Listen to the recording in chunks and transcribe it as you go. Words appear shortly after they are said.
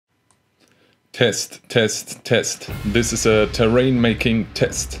Test, test, test. This is a terrain making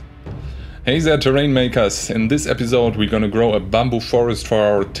test. Hey there, terrain makers! In this episode we're gonna grow a bamboo forest for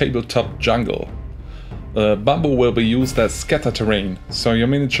our tabletop jungle. Bamboo will be used as scatter terrain, so your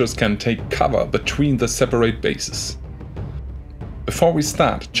miniatures can take cover between the separate bases. Before we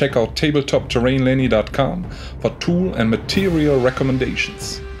start, check out tabletopterrainlenny.com for tool and material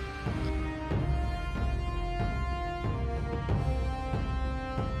recommendations.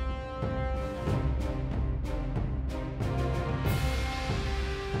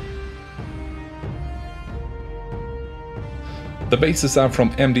 The bases are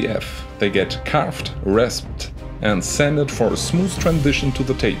from MDF. They get carved, rasped and sanded for a smooth transition to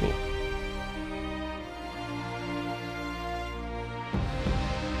the table.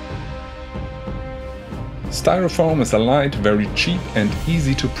 Styrofoam is a light, very cheap and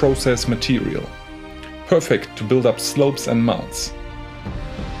easy to process material. Perfect to build up slopes and mounts.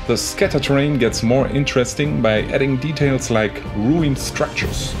 The scatter terrain gets more interesting by adding details like ruined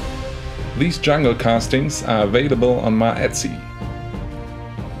structures. These jungle castings are available on my Etsy.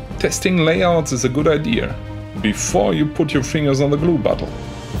 Testing layouts is a good idea, before you put your fingers on the glue bottle.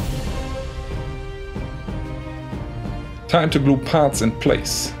 Time to glue parts in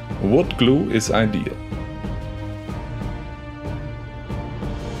place. Wood glue is ideal.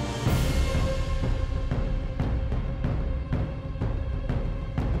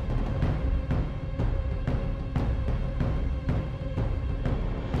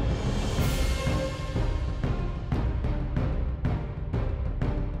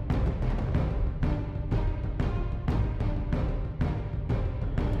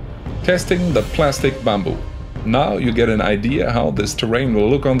 Testing the plastic bamboo. Now you get an idea how this terrain will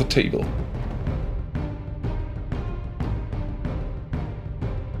look on the table.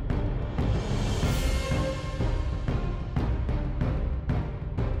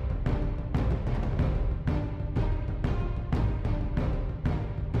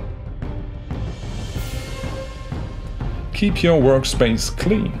 Keep your workspace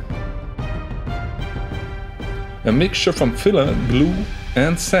clean. A mixture from filler, glue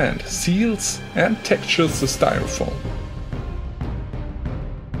and sand seals and textures the styrofoam.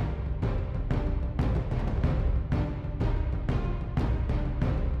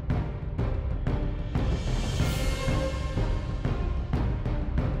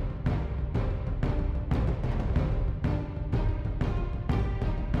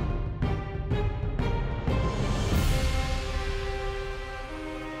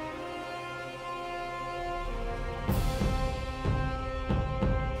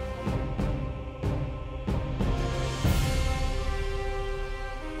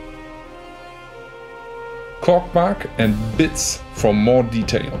 Cork bark and bits for more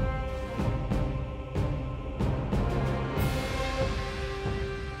detail.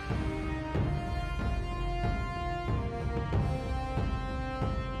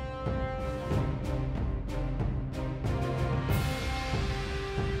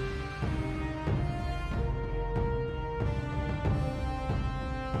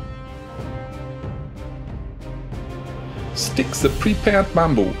 Stick the prepared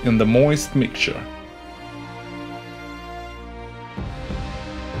bamboo in the moist mixture.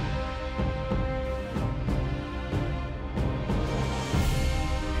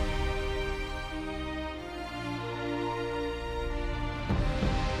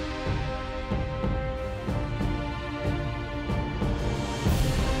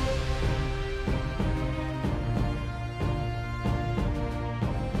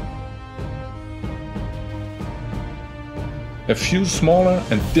 A few smaller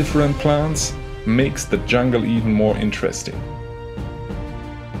and different plants makes the jungle even more interesting.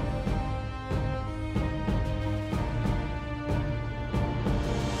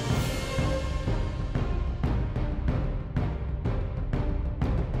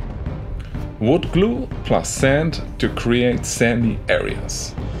 Wood glue plus sand to create sandy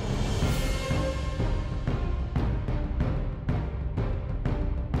areas.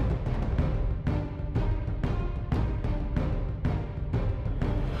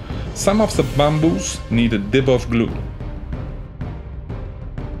 Some of the bamboos need a dip of glue.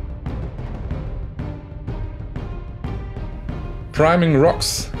 Priming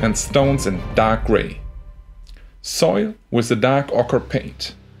rocks and stones in dark gray. Soil with a dark ochre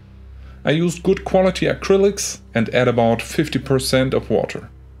paint. I used good quality acrylics and add about 50% of water.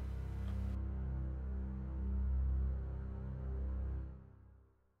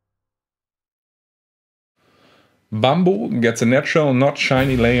 Bamboo gets a natural, not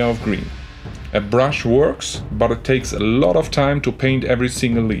shiny layer of green. A brush works, but it takes a lot of time to paint every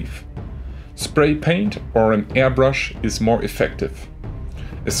single leaf. Spray paint or an airbrush is more effective.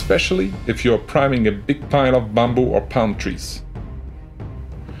 especially if you are priming a big pile of bamboo or palm trees.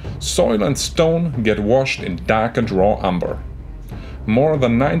 Soil and stone get washed in darkened raw umber. More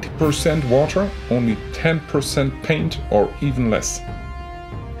than 90% water, only 10% paint or even less.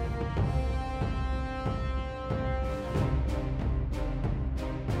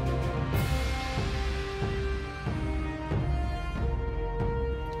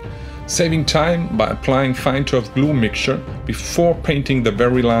 Saving time by applying fine turf glue mixture before painting the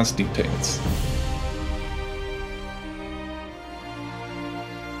very last details.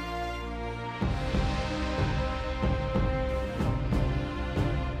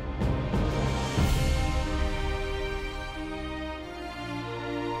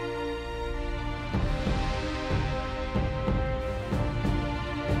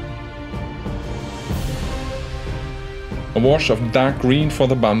 A wash of dark green for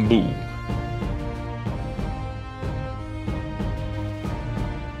the bamboo.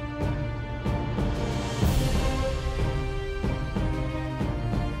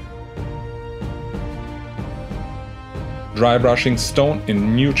 Dry brushing stone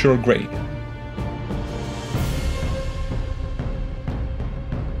in neutral gray.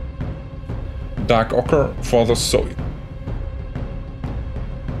 Dark ochre for the soil.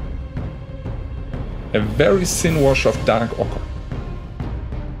 A very thin wash of dark ochre.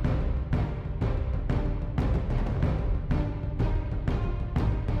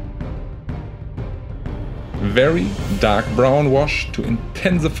 Very dark brown wash to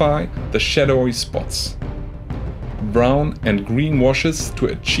intensify the shadowy spots. Brown and green washes to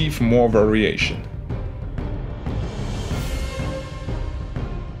achieve more variation.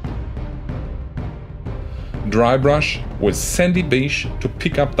 Dry brush with sandy beige to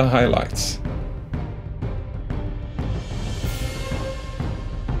pick up the highlights.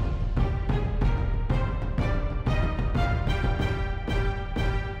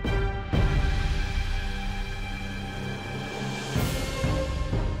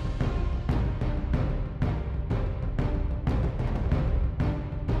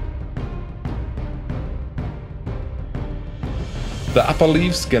 The upper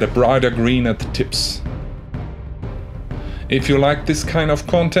leaves get a brighter green at the tips. If you like this kind of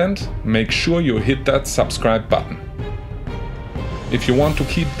content, make sure you hit that subscribe button. If you want to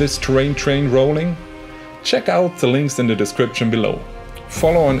keep this terrain train rolling, check out the links in the description below.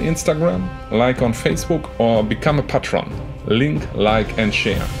 Follow on Instagram, like on Facebook, or become a patron. Link, like and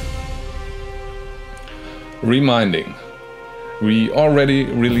share. Reminding: we already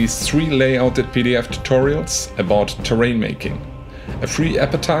released 3 layouted PDF tutorials about terrain making, a free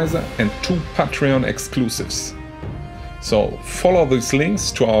appetizer and 2 Patreon exclusives. So follow these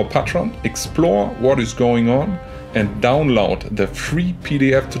links to our Patreon, explore what is going on and download the free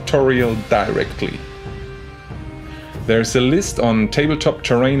PDF tutorial directly. There's a list on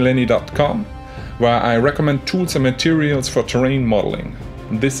tabletopterrainlenny.com where I recommend tools and materials for terrain modeling.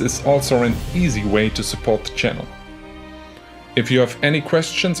 This is also an easy way to support the channel. If you have any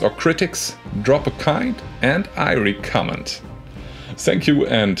questions or critics, drop a kind and airy comment. Thank you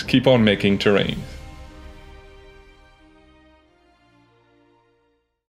and keep on making terrain.